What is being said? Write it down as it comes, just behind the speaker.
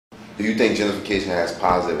Do you think gentrification has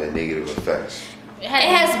positive and negative effects? It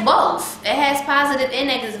has both. It has positive and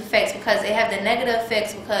negative effects, because it have the negative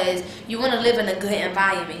effects because you want to live in a good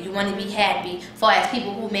environment. You want to be happy, for as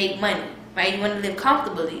people who make money, right? You want to live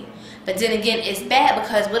comfortably. But then again, it's bad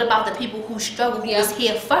because what about the people who struggle, who was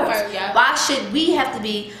here first? Why should we have to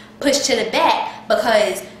be pushed to the back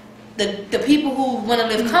because the people who want to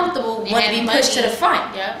live comfortable want to be pushed to the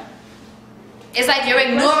front? It's like you're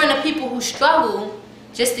ignoring the people who struggle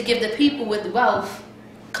just to give the people with wealth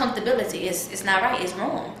comfortability. It's not right. It's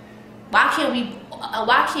wrong. Why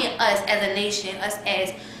can't us as a nation, us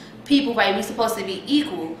as people, right, we're supposed to be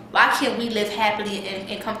equal, why can't we live happily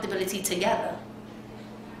and comfortability together?